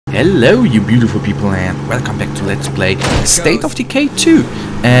Hello you beautiful people and welcome back to Let's Play State of Decay 2.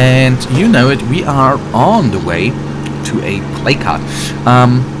 And you know it, we are on the way to a play card.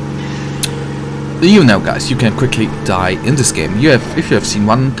 You know guys, you can quickly die in this game. If you have seen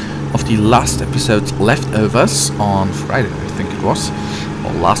one of the last episodes, Leftovers, on Friday I think it was,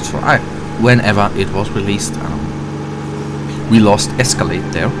 or last Friday, whenever it was released, we lost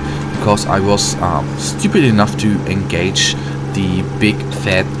Escalate there because I was stupid enough to engage the big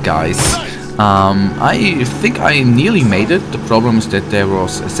fat guys. I think I nearly made it. The problem is that there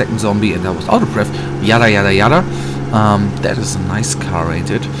was a second zombie and I was out of breath. Yada yada yada. That is a nice car, ain't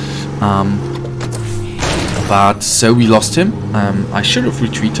it? But so we lost him. I should have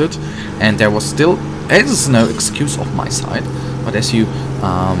retreated, and there was still. There is no excuse of my side. But as you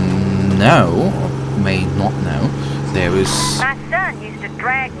know, or may not know, there is. My son used to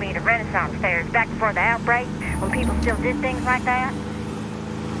drag me to Renaissance fairs back before the outbreak, when people still did things like that.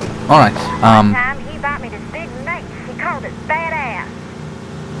 Alright, One time he bought me this big mace. He called it Badass.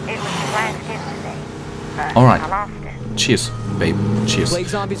 It was his last gift to me. But alright. I lost it. Cheers, babe. Cheers. Plague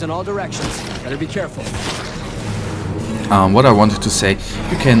zombies in all directions. Better be careful. What I wanted to say,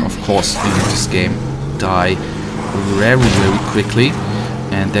 you can of course in this game die very, very quickly,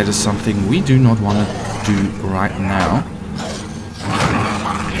 and that is something we do not want to do right now.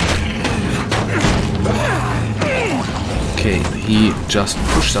 Okay, he just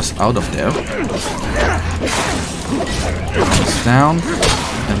pushed us out of there. He's down,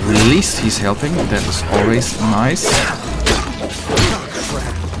 and released. He's helping. That is always nice.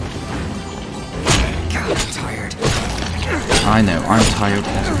 I know, I'm tired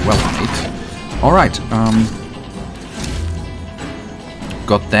as well, mate. Alright,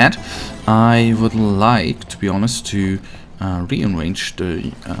 got that. I would like, to be honest, to rearrange,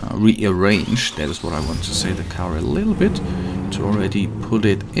 that is what I want to say, the car a little bit, to already put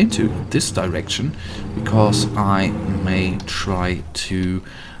it into this direction, because I may try to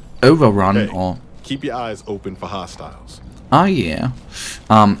overrun or... Keep your eyes open for hostiles. Ah, yeah.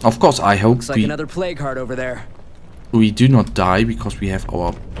 Of course, I hope Looks like another plague heart over there. We do not die because we have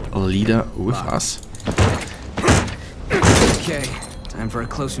our leader with us. Okay, time for a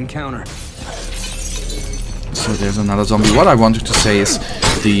close encounter. So there's another zombie. What I wanted to say is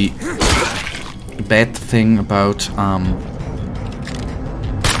the bad thing about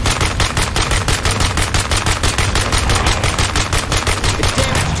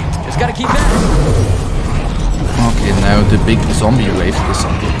Just gotta keep that. okay, now the big zombie wave is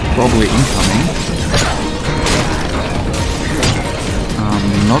probably incoming.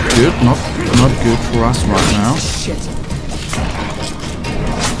 Not good, not good for us right now.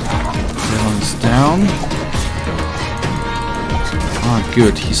 That one's down. Ah,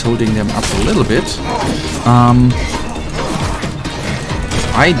 good. He's holding them up a little bit.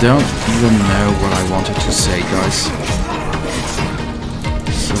 I don't even know what I wanted to say, guys.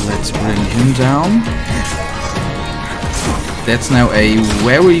 So let's bring him down. That's now a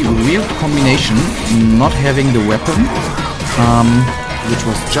very weird combination, not having the weapon, which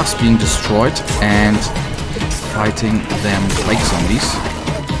was just being destroyed, and fighting them plague zombies.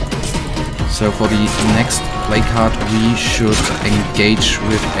 So for the next play card we should engage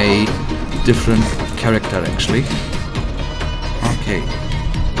with a different character actually. Okay,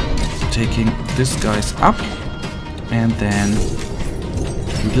 taking this guy's up and then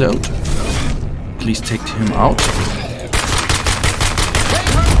reload. Please take him out.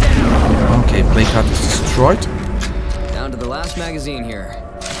 Okay, play card is destroyed. Down to the last magazine here.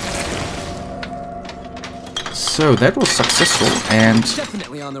 So that was successful, and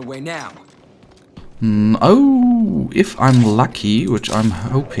Definitely on their way now. oh, if I'm lucky, which I'm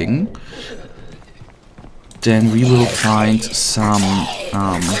hoping, then we will find some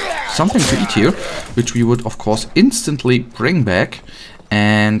something to eat here, which we would of course instantly bring back,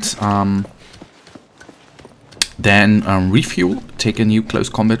 and then refuel, take a new close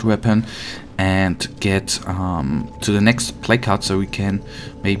combat weapon, and get to the next play card so we can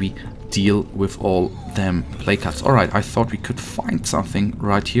maybe deal with all them play cards. Alright, I thought we could find something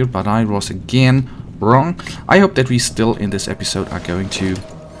right here, but I was again wrong. I hope that we still in this episode are going to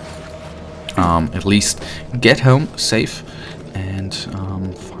at least get home safe and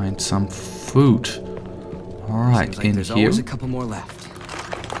find some food. Alright, like in there's here. Always a couple more left.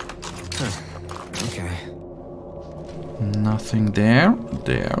 Huh. Okay. Nothing there.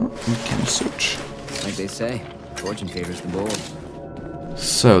 There we can search. Like they say, fortune favors the bold.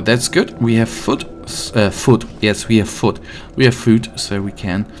 So that's good. We have food. Food. Yes, we have food. We have food, so we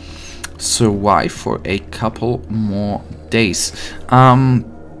can survive for a couple more days.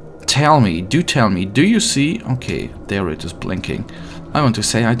 Tell me, do you see? Okay, there it is blinking. I want to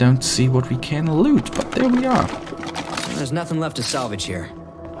say I don't see what we can loot, but there we are. There's nothing left to salvage here.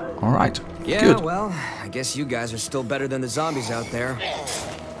 Alright, Yeah, good. well, I guess you guys are still better than the zombies out there.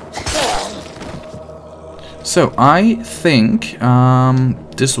 So, I think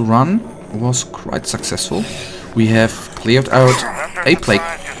this run was quite successful. We have cleared out a plague.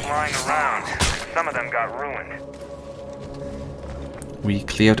 Just lying around. Some of them got ruined. We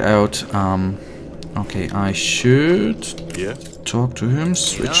cleared out... okay, I should Yeah? talk to him,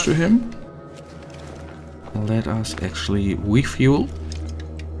 switch to him. Let us actually refuel.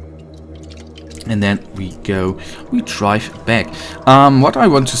 And then we drive back. What I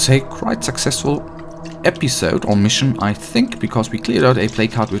want to say, quite successful episode or mission, I think, because we cleared out a play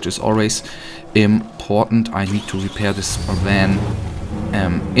card, which is always important. I need to repair this van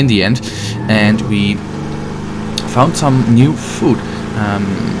in the end. And we found some new food.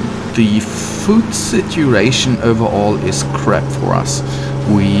 The food situation overall is crap for us.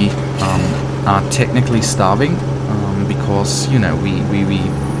 We are technically starving because, you know, we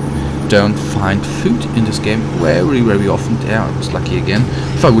don't find food in this game very often. Yeah, I was lucky again.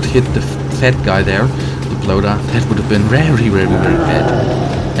 If I would hit the fat guy there, the bloater, that would have been very bad.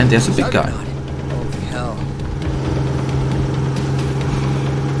 And there's a big guy. Holy hell.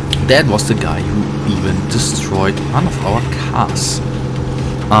 That was the guy who even destroyed one of our cars.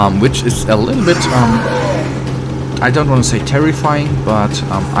 Which is a little bit, I don't want to say terrifying, but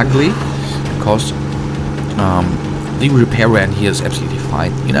ugly, because the repair van here is absolutely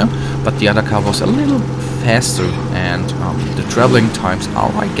fine, you know, but the other car was a little faster, and the traveling times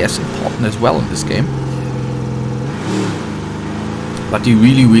are, I guess, important as well in this game. But the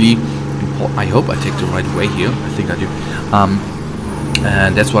really important, I hope I take the right way here, I think I do,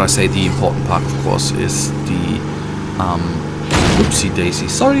 and that's what I say, the important part, of course, is the, whoopsie daisy,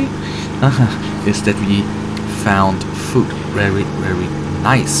 sorry, is that we found food, very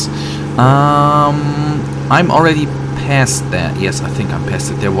nice. I'm already past that. Yes, I think I'm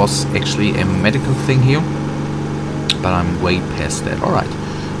past it. There was actually a medical thing here, but I'm way past that. Alright,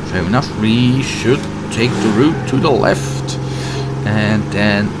 fair enough. We should take the route to the left and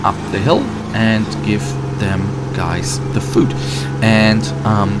then up the hill and give them guys the food. And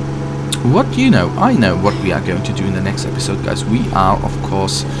what do you know? I know what we are going to do in the next episode, guys. We are, of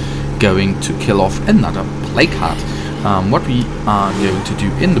course, going to kill off another plague heart. What we are going to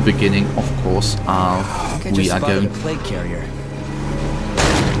do in the beginning, of course, we are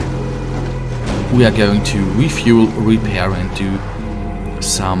going to refuel, repair, and do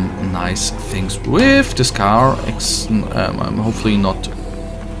some nice things with this car. I'm hopefully not,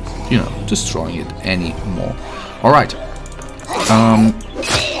 you know, destroying it anymore. All right.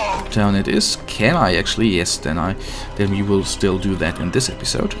 Down it is. Can I actually? Yes, then we will still do that in this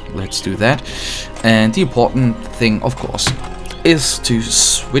episode. Let's do that. And the important thing, of course, is to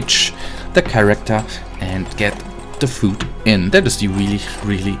switch the character and get the food in. That is the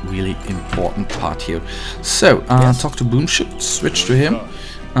really important part here. So, talk to Boomship, switch to him.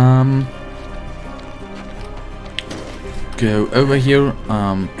 Go over here.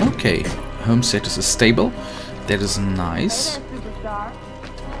 Okay, home status is stable. That is nice.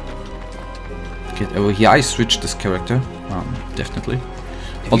 Get over here. I switched this character, definitely.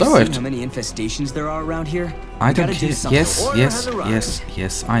 Although I have how many infestations there are around here? I don't care.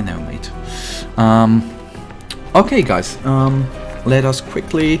 Yes, I know, mate. Okay, guys. Let us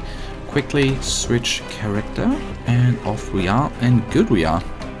quickly switch character, and off we are, and good we are.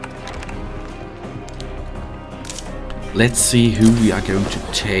 Let's see who we are going to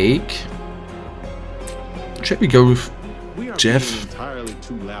take. Shall we go with Jeff? Entirely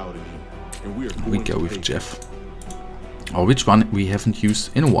too loud in here, and We go with Jeff. Or which one we haven't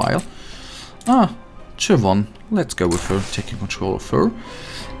used in a while. Siobhan. Let's go with her, taking control of her.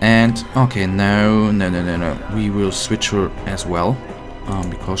 And, okay, no. We will switch her as well,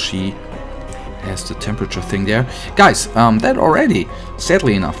 because she has the temperature thing there. Guys, that already,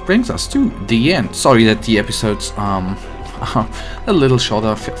 sadly enough, brings us to the end. Sorry that the episodes are a little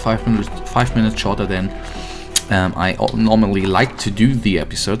shorter, 5 minutes shorter than I normally like to do the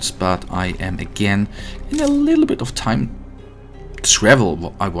episodes, but I am again in a little bit of time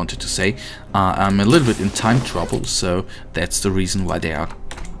travel, I wanted to say. I'm a little bit in time trouble, so that's the reason why they are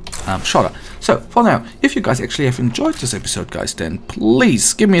shorter. So, for now, if you guys actually have enjoyed this episode, guys, then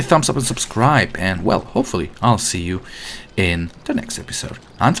please give me a thumbs up and subscribe, and, well, hopefully I'll see you in the next episode.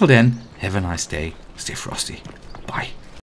 Until then, have a nice day, stay frosty, bye.